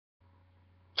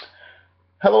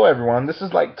Hello everyone, this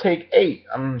is like take 8.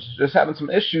 I'm just having some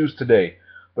issues today.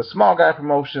 But Small Guy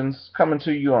Promotions coming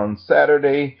to you on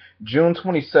Saturday, June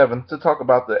 27th to talk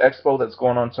about the expo that's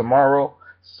going on tomorrow,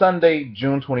 Sunday,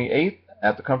 June 28th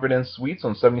at the Comfort Inn Suites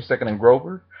on 72nd and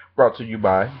Grover, brought to you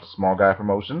by Small Guy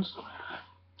Promotions.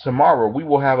 Tomorrow we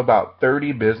will have about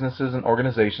 30 businesses and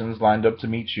organizations lined up to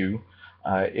meet you.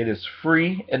 It is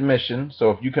free admission, so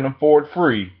if you can afford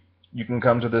free, you can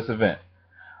come to this event.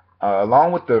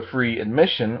 Along with the free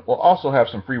admission, we'll also have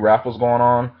some free raffles going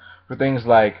on for things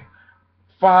like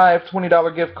five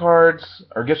 $20 gift cards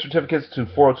or gift certificates to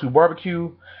 402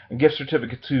 Barbecue, a gift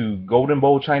certificate to Golden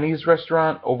Bowl Chinese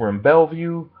Restaurant over in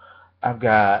Bellevue. I've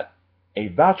got a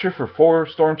voucher for 4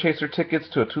 Storm Chaser tickets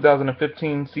to a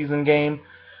 2015 season game.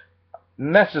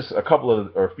 And that's just a couple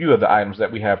of or a few of the items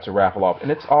that we have to raffle off,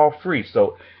 and it's all free.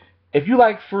 So if you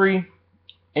like free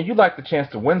and you like the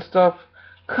chance to win stuff,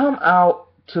 come out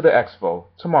to the expo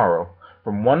tomorrow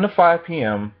from 1 to 5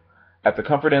 p.m. at the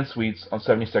Comfort Inn Suites on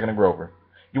 72nd and Grover.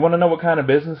 You want to know what kind of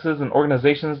businesses and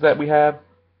organizations that we have?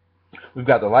 We've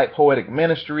got the Light Poetic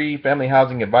Ministry, Family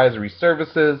Housing Advisory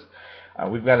Services.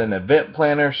 We've got an event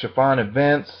planner, Chiffon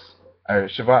Event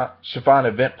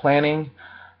Planning.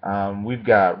 We've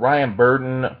got Ryan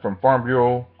Burden from Farm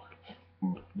Bureau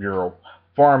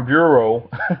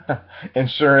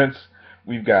Insurance.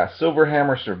 We've got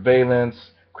Silverhammer Surveillance,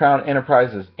 Crown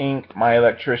Enterprises Inc., my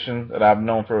electrician that I've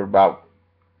known for about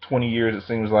 20 years, it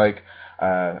seems like.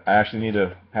 I actually need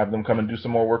to have them come and do some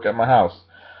more work at my house.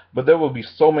 But there will be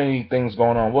so many things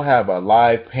going on. We'll have a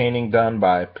live painting done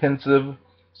by Pensive.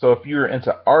 So if you're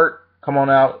into art, come on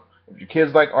out. If your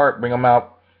kids like art, bring them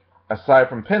out. Aside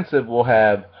from Pensive, we'll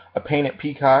have a Painted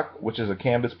Peacock, which is a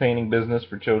canvas painting business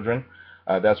for children.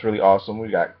 That's really awesome.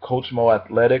 We got Coach Mo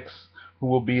Athletics, who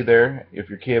will be there. If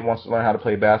your kid wants to learn how to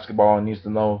play basketball and needs to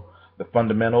know the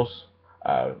fundamentals,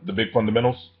 the big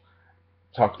fundamentals,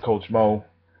 talk to Coach Mo.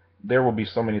 There will be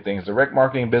so many things. Direct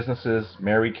marketing businesses,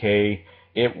 Mary Kay,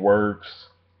 It Works,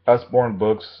 Usborne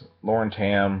Books, Lauren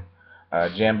Tam,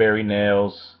 Jamberry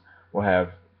Nails. We'll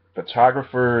have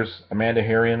photographers. Amanda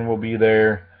Harrion will be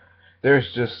there.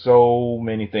 There's just so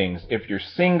many things. If you're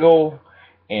single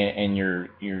and you're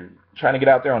trying to get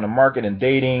out there on the market and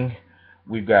dating,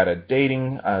 we've got a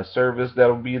dating service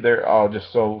that'll be there. Oh,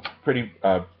 just so pretty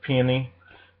peony.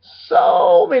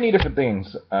 So many different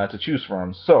things to choose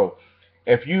from. So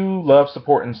if you love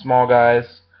supporting small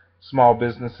guys, small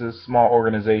businesses, small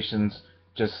organizations,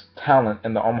 just talent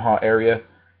in the Omaha area,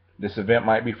 this event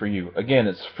might be for you. Again,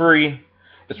 it's free.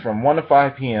 It's from 1 to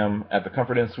 5 p.m. at the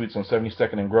Comfort Inn Suites on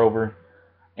 72nd and Grover,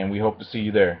 and we hope to see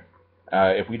you there.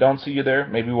 If we don't see you there,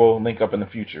 maybe we'll link up in the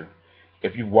future.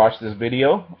 If you've watched this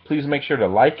video, please make sure to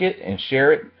like it and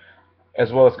share it,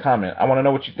 as well as comment. I want to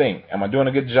know what you think. Am I doing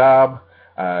a good job?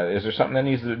 Is there something that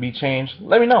needs to be changed?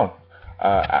 Let me know.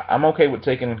 I'm okay with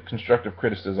taking constructive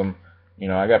criticism. You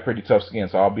know, I got pretty tough skin,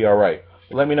 so I'll be all right.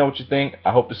 But let me know what you think.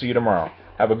 I hope to see you tomorrow.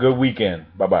 Have a good weekend.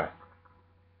 Bye-bye.